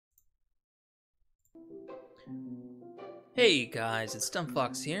Hey guys, it's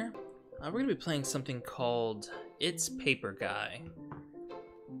Dumbfox here. We're gonna be playing something called It's Paper Guy.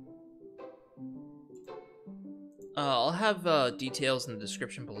 I'll have details in the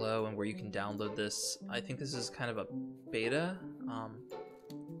description below and where you can download this. I think this is kind of a beta.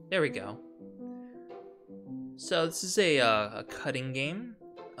 There we go. So this is a cutting game.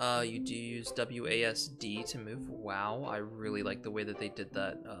 You do use WASD to move. Wow, I really like the way that they did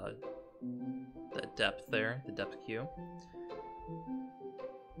that. That depth there, the depth cue.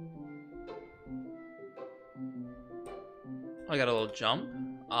 I got a little jump.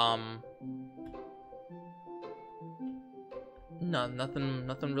 No,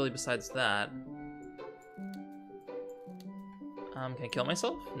 nothing really besides that. Can I kill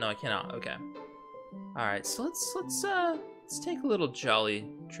myself? No, I cannot. Okay. All right, so let's take a little jolly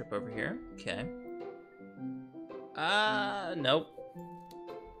trip over here. Okay. Nope.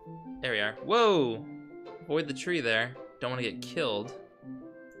 There we are. Whoa! Avoid the tree there. Don't want to get killed.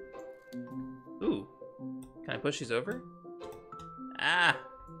 Ooh. Can I push these over? Ah!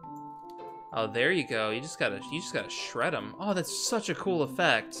 Oh, there you go. You just gotta shred them. Oh, that's such a cool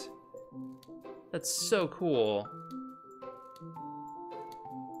effect. That's so cool.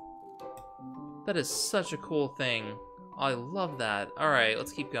 That is such a cool thing. Oh, I love that. Alright,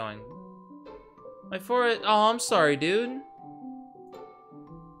 let's keep going. My forehead. Oh, I'm sorry, dude.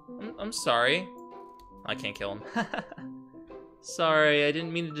 I'm sorry. I can't kill him. Sorry, I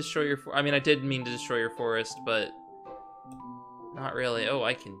didn't mean to destroy your I mean, I did mean to destroy your forest, but not really. Oh,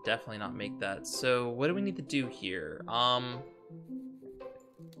 I can definitely not make that. So, what do we need to do here?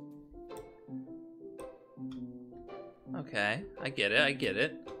 Okay, I get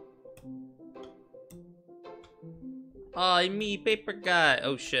it. Oh, me, paper guy.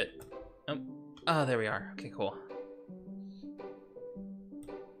 Oh, shit. Oh, there we are. Okay, cool.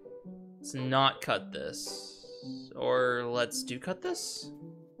 Let's not cut this. Or let's cut this?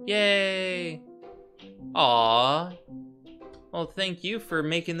 Yay! Aww. Well, thank you for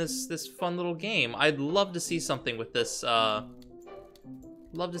making this fun little game. I'd love to see something with this,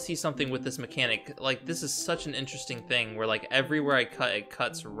 mechanic. Like, this is such an interesting thing where, like, everywhere I cut, it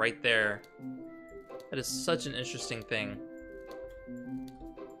cuts right there. That is such an interesting thing.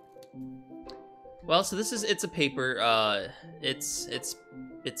 Well, so this is It's a Paper, it's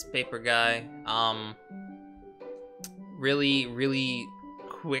Paper Guy. Really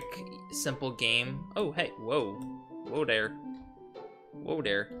quick, simple game. Oh, hey, whoa there.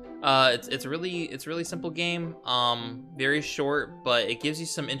 It's a really simple game. Very short, but it gives you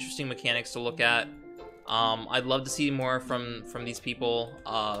some interesting mechanics to look at. I'd love to see more from these people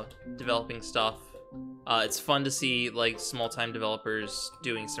developing stuff. It's fun to see like small-time developers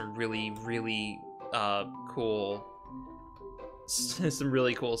doing some really cool some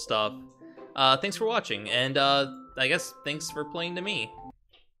really cool stuff. Thanks for watching, and I guess thanks for playing to me.